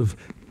not sort of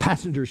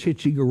passengers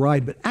hitching a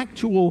ride, but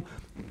actual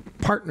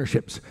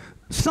partnerships,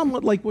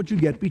 somewhat like what you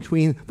get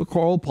between the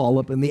coral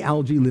polyp and the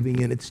algae living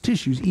in its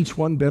tissues. Each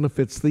one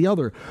benefits the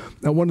other.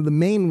 Now, one of the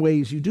main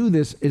ways you do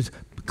this is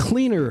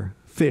cleaner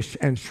fish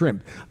and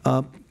shrimp.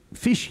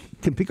 Fish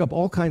can pick up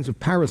all kinds of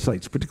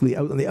parasites, particularly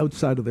out on the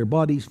outside of their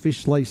bodies,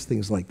 fish lice,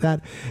 things like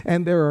that.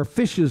 And there are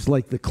fishes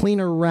like the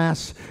cleaner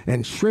wrasse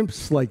and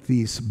shrimps like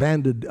these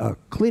banded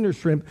cleaner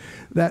shrimp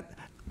that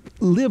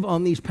live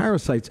on these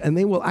parasites, and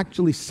they will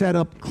actually set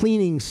up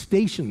cleaning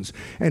stations,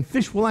 and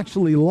fish will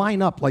actually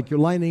line up like you're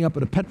lining up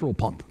at a petrol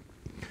pump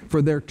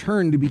for their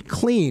turn to be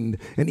cleaned.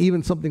 And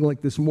even something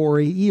like this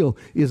moray eel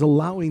is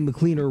allowing the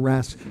cleaner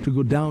wrasse to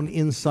go down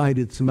inside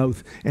its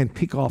mouth and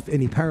pick off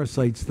any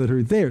parasites that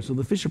are there. So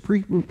the fish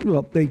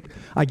they,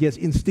 I guess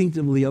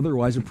instinctively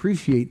otherwise,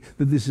 appreciate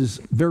that this is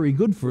very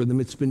good for them.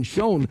 It's been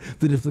shown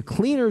that if the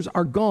cleaners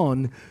are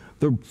gone,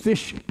 the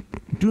fish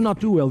do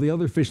not do well. The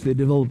other fish, they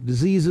develop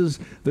diseases.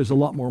 There's a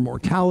lot more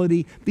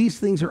mortality. These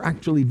things are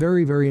actually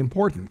very, very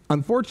important.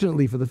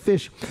 Unfortunately for the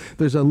fish,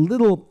 there's a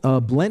little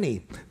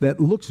blenny that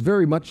looks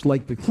very much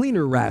like the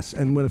cleaner wrasse,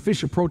 and when a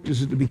fish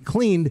approaches it to be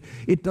cleaned,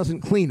 it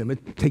doesn't clean him.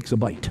 It takes a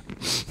bite.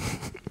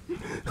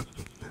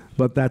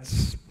 But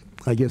that's,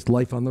 I guess,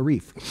 life on the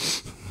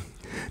reef.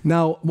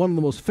 Now, one of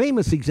the most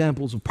famous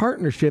examples of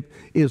partnership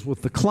is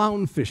with the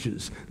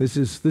clownfishes. This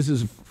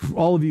is for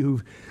all of you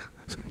who've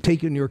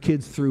taken your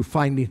kids through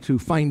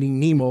Finding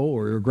Nemo,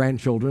 or your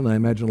grandchildren, I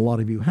imagine a lot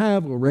of you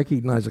have, will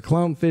recognize a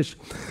clownfish.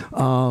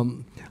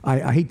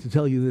 I hate to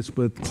tell you this,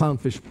 but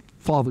clownfish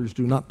fathers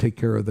do not take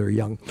care of their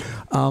young.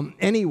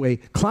 Anyway,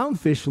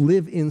 clownfish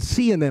live in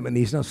sea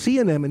anemones. Now, sea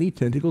anemone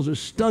tentacles are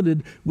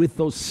studded with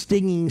those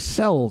stinging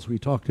cells we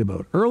talked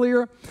about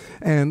earlier.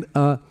 And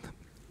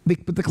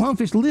but the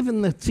clownfish live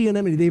in the sea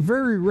anemone. They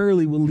very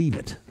rarely will leave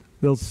it.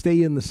 They'll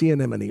stay in the sea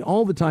anemone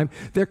all the time.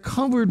 They're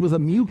covered with a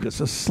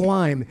mucus, a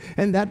slime,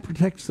 and that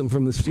protects them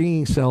from the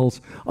stinging cells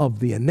of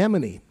the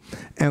anemone.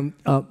 And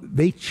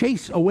they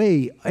chase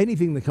away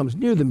anything that comes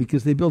near them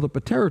because they build up a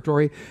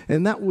territory,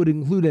 and that would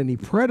include any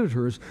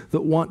predators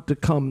that want to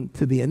come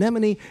to the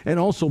anemone. And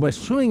also, by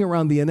swimming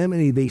around the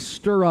anemone, they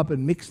stir up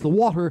and mix the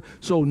water,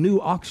 so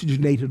new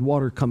oxygenated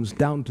water comes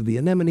down to the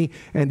anemone,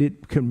 and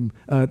it can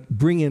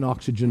bring in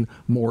oxygen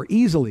more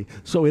easily.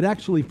 So it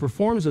actually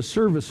performs a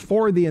service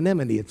for the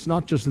anemone. It's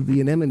not just that the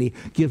anemone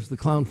gives the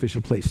clownfish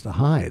a place to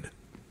hide.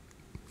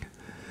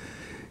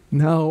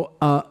 Now,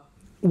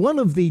 one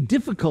of the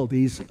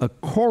difficulties a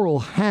coral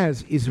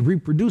has is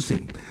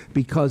reproducing,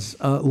 because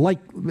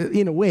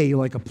in a way,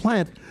 like a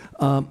plant,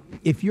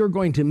 if you're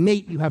going to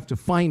mate, you have to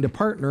find a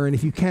partner, and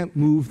if you can't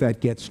move, that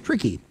gets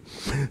tricky.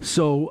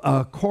 So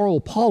coral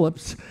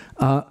polyps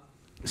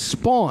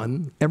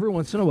spawn every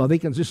once in a while. They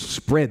can just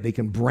spread, they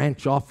can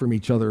branch off from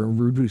each other and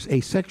reproduce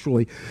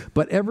asexually,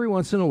 but every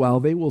once in a while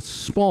they will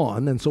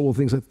spawn, and so will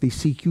things like these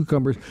sea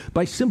cucumbers,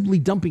 by simply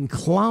dumping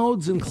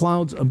clouds and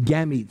clouds of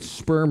gametes,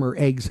 sperm or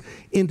eggs,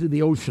 into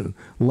the ocean.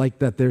 Like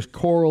that, there's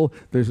coral,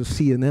 there's a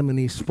sea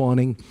anemone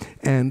spawning,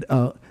 and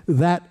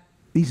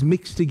these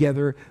mix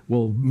together,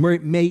 will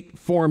mate,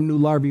 form new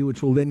larvae,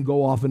 which will then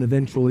go off, and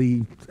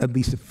eventually, at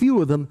least a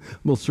few of them,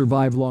 will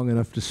survive long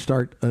enough to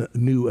start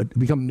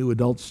become new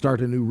adults,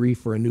 start a new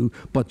reef or a new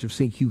bunch of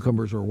sea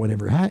cucumbers or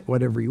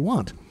whatever you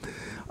want.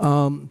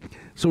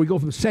 So we go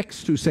from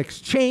sex to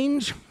sex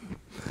change.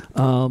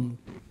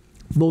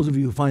 Those of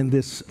you who find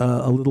this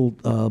a little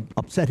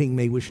upsetting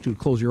may wish to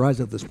close your eyes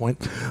at this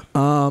point.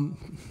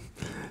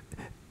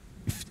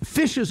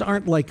 Fishes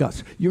aren't like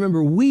us. You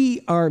remember,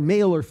 we are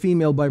male or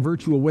female by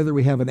virtue of whether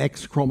we have an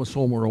X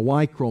chromosome or a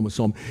Y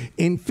chromosome.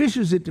 In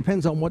fishes, it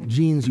depends on what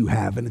genes you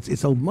have, and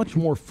it's a much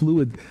more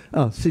fluid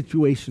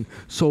situation.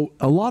 So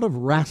a lot of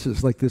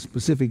wrasses, like this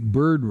specific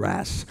bird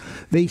wrasse,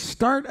 they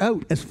start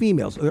out as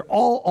females. They're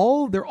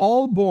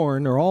all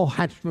born, or all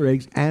hatched from their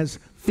eggs as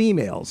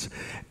females,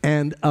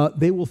 and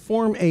they will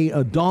form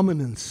a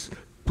dominance,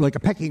 like a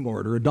pecking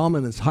order, a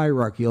dominance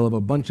hierarchy. You'll have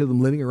a bunch of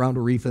them living around a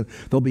reef, and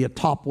there'll be a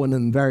top one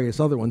and various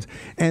other ones.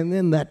 And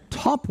then that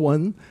top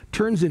one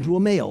turns into a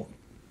male,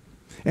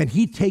 and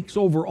he takes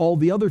over all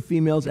the other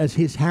females as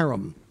his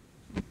harem.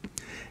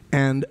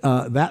 And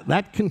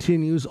that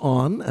continues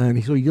on,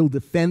 and so he'll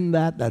defend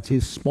that. That's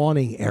his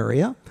spawning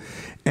area.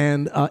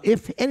 And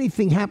if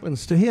anything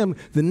happens to him,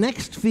 the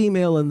next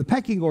female in the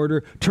pecking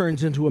order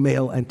turns into a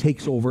male and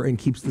takes over and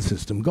keeps the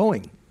system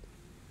going.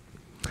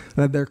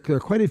 There are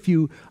quite a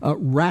few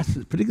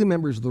wrasses, particularly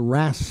members of the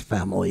wrasse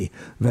family,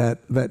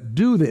 that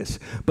do this.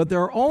 But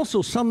there are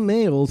also some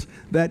males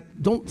that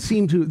can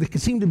seem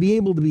to be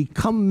able to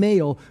become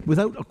male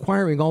without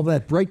acquiring all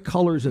that bright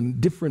colors and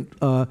different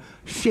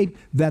shape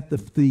that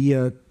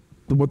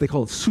what they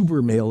call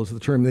super male is the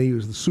term they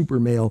use, the super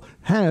male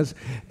has,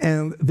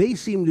 and they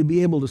seem to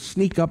be able to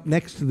sneak up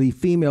next to the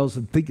females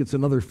and think it's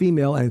another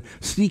female and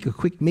sneak a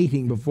quick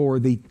mating before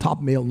the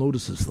top male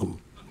notices them.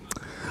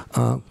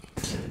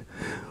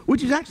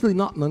 Which is actually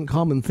not an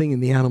uncommon thing in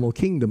the animal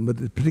kingdom, but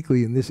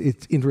particularly in this,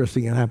 it's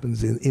interesting it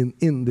happens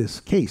in this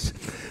case.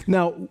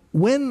 Now,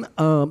 when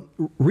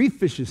reef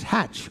fishes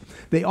hatch,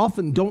 they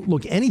often don't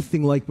look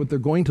anything like what they're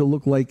going to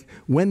look like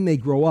when they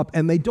grow up,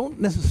 and they don't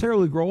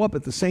necessarily grow up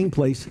at the same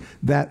place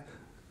that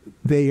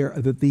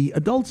the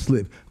adults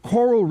live.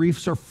 Coral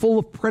reefs are full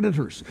of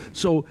predators,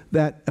 so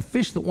that a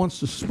fish that wants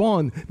to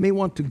spawn may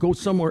want to go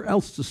somewhere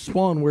else to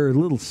spawn where it's a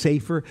little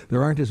safer,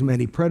 there aren't as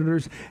many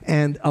predators,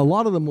 and a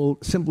lot of them will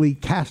simply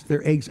cast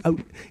their eggs out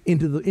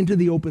into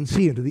the open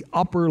sea, into the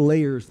upper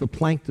layers, the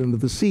plankton of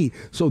the sea.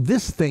 So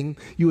this thing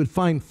you would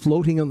find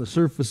floating on the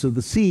surface of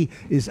the sea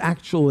is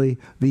actually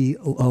the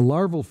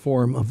larval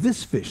form of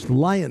this fish, the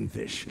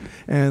lionfish.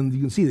 And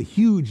you can see the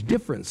huge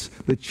difference,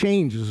 the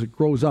change as it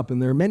grows up,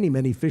 and there are many,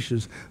 many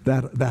fishes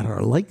that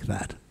are like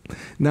that.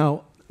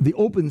 Now, the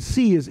open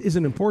sea is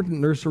an important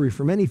nursery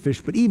for many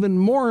fish, but even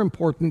more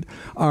important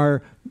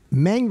are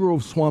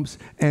mangrove swamps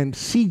and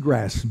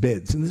seagrass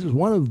beds. And this is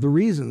one of the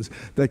reasons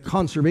that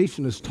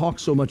conservationists talk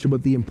so much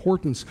about the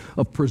importance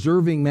of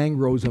preserving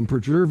mangroves and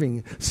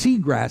preserving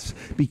seagrass,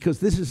 because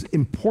this is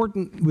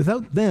important.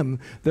 Without them,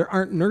 there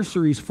aren't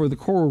nurseries for the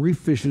coral reef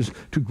fishes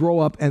to grow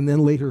up and then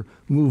later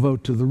move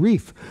out to the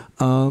reef.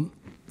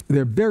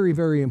 They're very,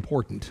 very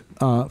important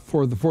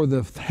for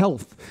the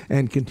health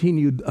and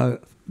continued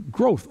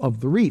growth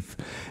of the reef.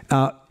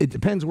 It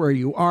depends where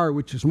you are,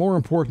 which is more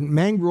important.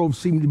 Mangroves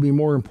seem to be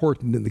more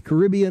important in the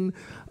Caribbean.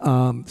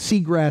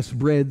 Seagrass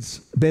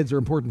beds are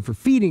important for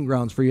feeding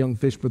grounds for young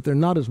fish, but they're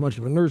not as much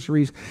of a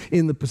nurseries.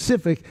 In the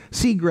Pacific,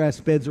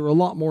 seagrass beds are a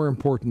lot more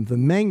important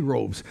than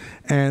mangroves,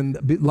 and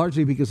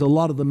largely because a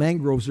lot of the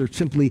mangroves are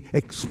simply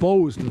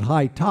exposed at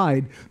high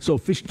tide, so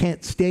fish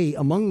can't stay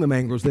among the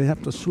mangroves. They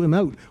have to swim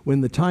out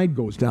when the tide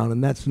goes down,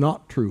 and that's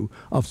not true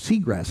of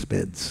seagrass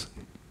beds.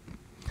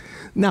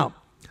 Now,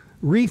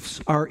 reefs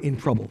are in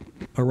trouble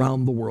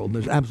around the world.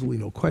 There's absolutely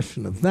no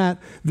question of that.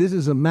 This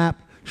is a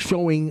map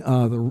showing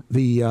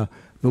the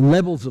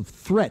levels of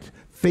threat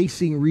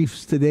facing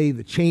reefs today,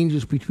 the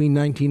changes between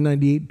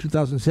 1998 and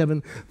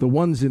 2007. The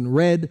ones in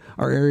red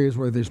are areas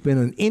where there's been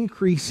an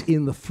increase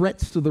in the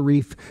threats to the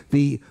reef.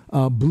 The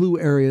blue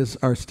areas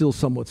are still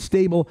somewhat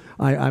stable.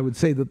 I would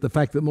say that the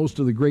fact that most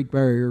of the Great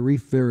Barrier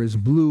Reef there is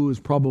blue is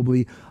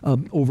probably a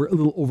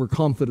little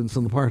overconfidence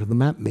on the part of the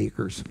map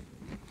makers.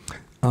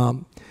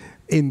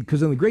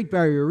 Because in the Great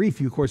Barrier Reef,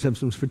 you of course have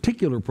some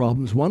particular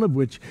problems, one of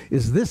which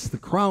is this, the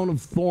crown of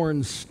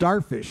thorns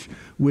starfish,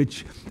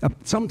 which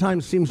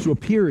sometimes seems to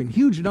appear in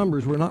huge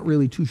numbers, we're not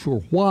really too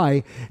sure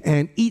why,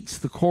 and eats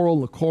the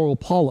coral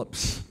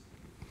polyps.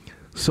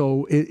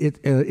 So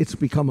it's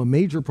become a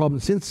major problem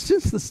since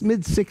the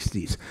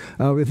mid-60s.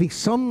 I think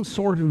some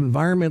sort of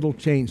environmental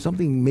change,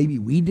 something maybe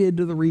we did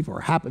to the reef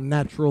or happened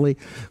naturally,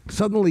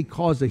 suddenly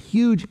caused a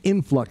huge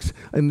influx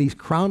in these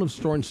crown of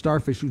thorns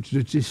starfish, which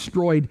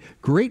destroyed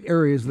great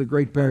areas of the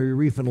Great Barrier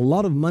Reef, and a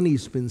lot of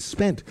money's been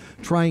spent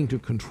trying to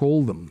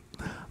control them.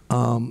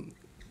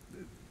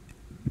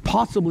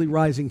 Possibly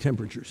rising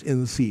temperatures in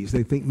the seas,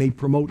 they think, may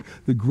promote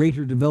the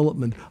greater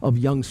development of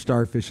young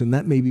starfish, and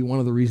that may be one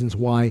of the reasons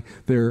why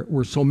there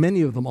were so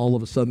many of them all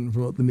of a sudden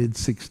from about the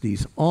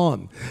mid-60s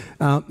on.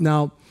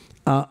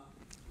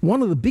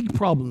 One of the big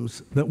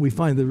problems that we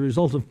find as a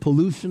result of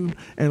pollution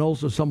and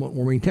also somewhat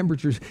warming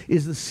temperatures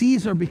is the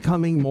seas are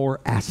becoming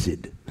more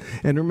acid.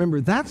 And remember,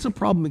 that's a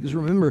problem because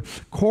remember,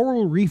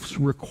 coral reefs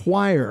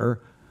require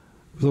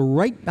the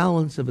right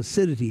balance of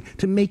acidity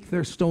to make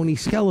their stony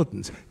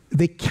skeletons.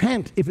 They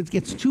can't, if it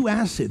gets too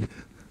acid,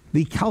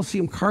 the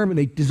calcium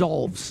carbonate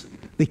dissolves.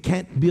 They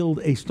can't build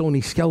a stony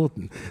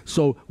skeleton.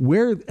 So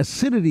where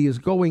acidity is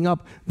going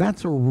up,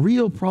 that's a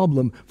real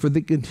problem for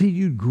the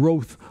continued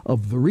growth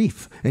of the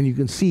reef. And you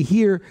can see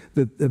here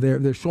that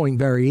they're showing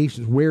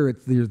variations where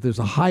there's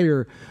a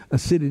higher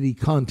acidity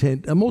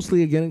content,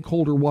 mostly again in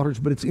colder waters,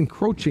 but it's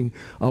encroaching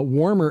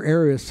warmer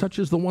areas such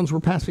as the ones we're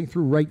passing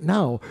through right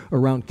now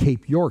around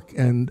Cape York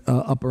and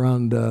up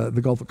around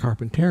the Gulf of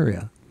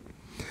Carpentaria.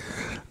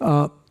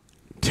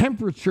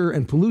 Temperature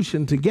and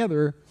pollution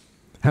together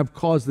have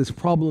caused this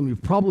problem,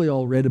 you've probably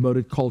all read about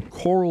it, called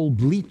coral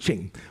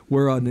bleaching,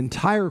 where an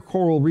entire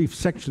coral reef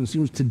section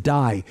seems to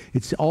die.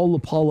 It's all the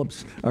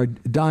polyps are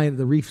dying,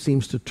 the reef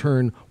seems to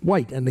turn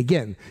white. And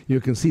again, you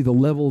can see the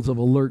levels of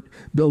alert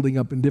building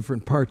up in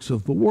different parts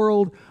of the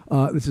world.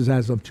 This is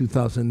as of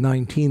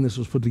 2019. This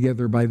was put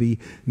together by the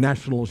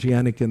National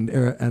Oceanic and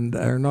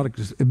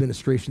Aeronautics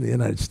Administration of the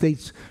United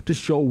States to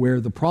show where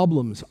the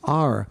problems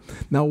are.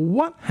 Now,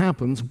 what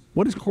happens?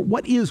 What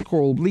is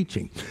coral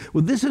bleaching?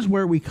 Well, this is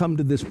where we come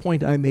to this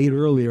point I made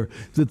earlier,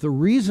 that the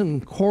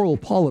reason coral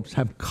polyps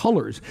have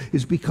colors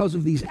is because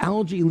of these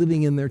algae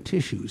living in their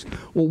tissues.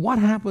 Well, what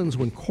happens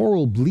when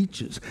coral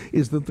bleaches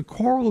is that the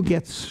coral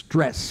gets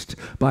stressed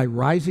by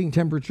rising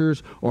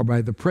temperatures or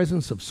by the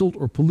presence of silt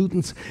or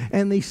pollutants,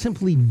 and they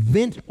simply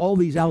vent all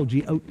these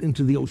algae out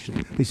into the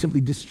ocean. They simply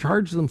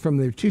discharge them from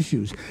their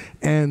tissues,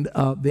 and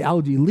the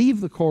algae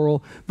leave the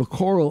coral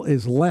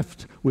is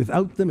left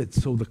without them.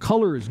 So the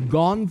color is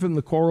gone from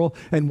the coral,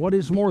 and what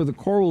is more, the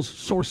coral's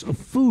source of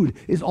food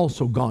is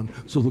also gone.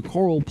 So the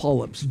coral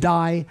polyps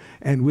die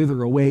and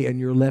wither away, and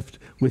you're left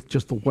with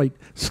just the white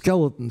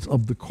skeletons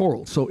of the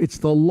coral. So it's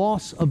the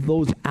loss of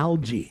those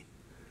algae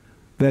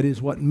that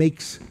is what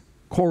makes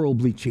coral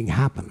bleaching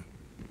happen.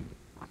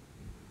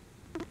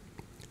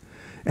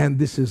 And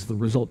this is the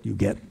result you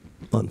get,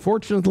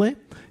 unfortunately,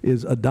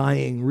 is a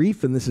dying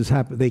reef, and this is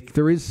happening.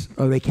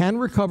 They can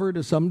recover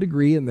to some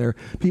degree, and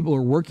people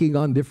are working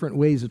on different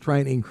ways to try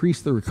and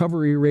increase the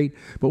recovery rate.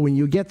 But when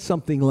you get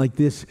something like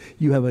this,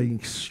 you have an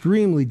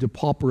extremely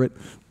depauperate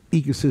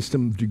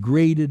ecosystem,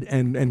 degraded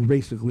and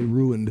basically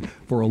ruined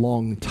for a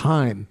long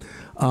time.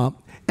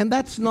 And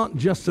that's not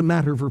just a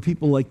matter for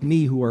people like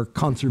me who are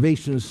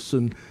conservationists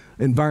and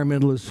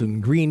environmentalists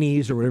and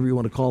greenies or whatever you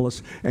want to call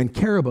us and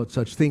care about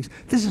such things.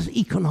 This is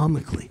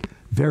economically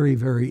very,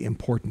 very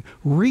important.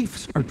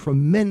 Reefs are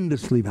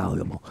tremendously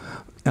valuable.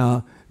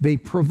 They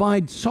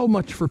provide so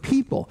much for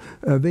people.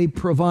 They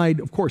provide,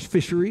 of course,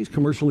 fisheries,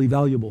 commercially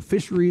valuable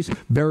fisheries,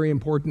 very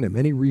important in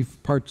many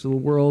reef parts of the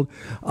world.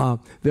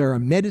 There are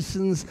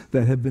medicines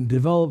that have been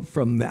developed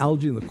from the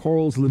algae and the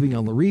corals living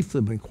on the reef that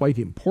have been quite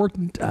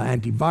important,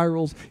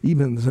 antivirals,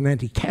 even there's an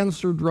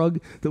anti-cancer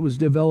drug that was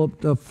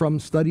developed from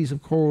studies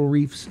of coral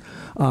reefs.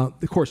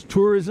 Of course,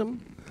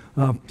 tourism.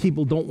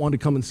 People don't want to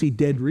come and see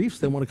dead reefs,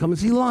 they want to come and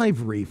see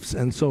live reefs.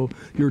 And so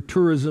your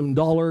tourism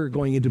dollar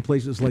going into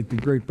places like the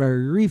Great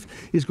Barrier Reef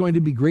is going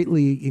to be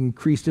greatly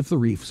increased if the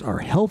reefs are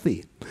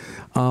healthy.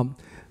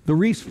 The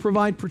reefs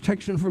provide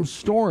protection from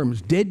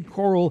storms. Dead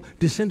coral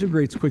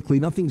disintegrates quickly.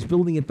 Nothing's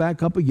building it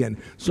back up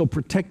again. So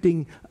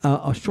protecting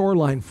a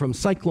shoreline from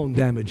cyclone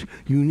damage,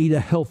 you need a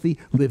healthy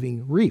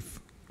living reef.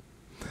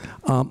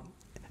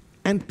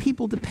 And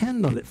people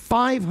depend on it.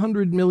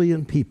 500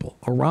 million people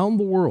around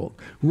the world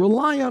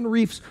rely on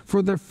reefs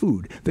for their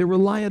food. They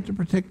rely on it to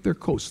protect their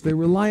coasts. They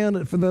rely on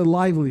it for their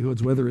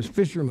livelihoods, whether as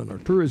fishermen or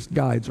tourist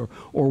guides or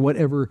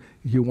whatever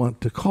you want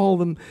to call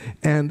them.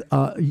 And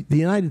the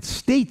United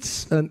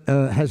States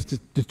has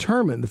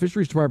determined, the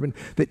Fisheries Department,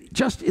 that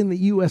just in the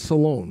U.S.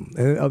 alone,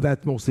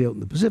 that's mostly out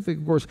in the Pacific,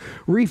 of course,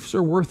 reefs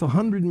are worth more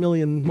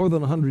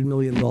than $100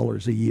 million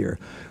a year.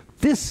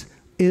 This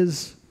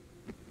is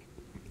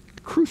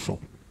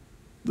crucial.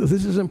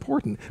 This is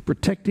important.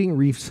 Protecting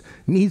reefs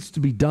needs to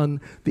be done.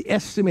 The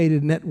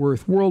estimated net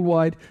worth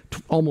worldwide,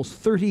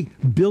 almost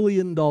 $30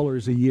 billion a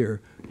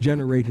year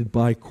generated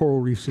by coral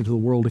reefs into the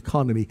world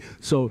economy.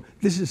 So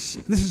this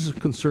is a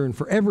concern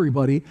for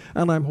everybody,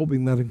 and I'm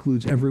hoping that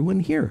includes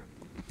everyone here.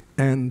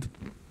 And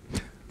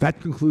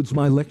that concludes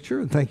my lecture,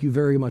 and thank you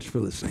very much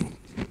for listening.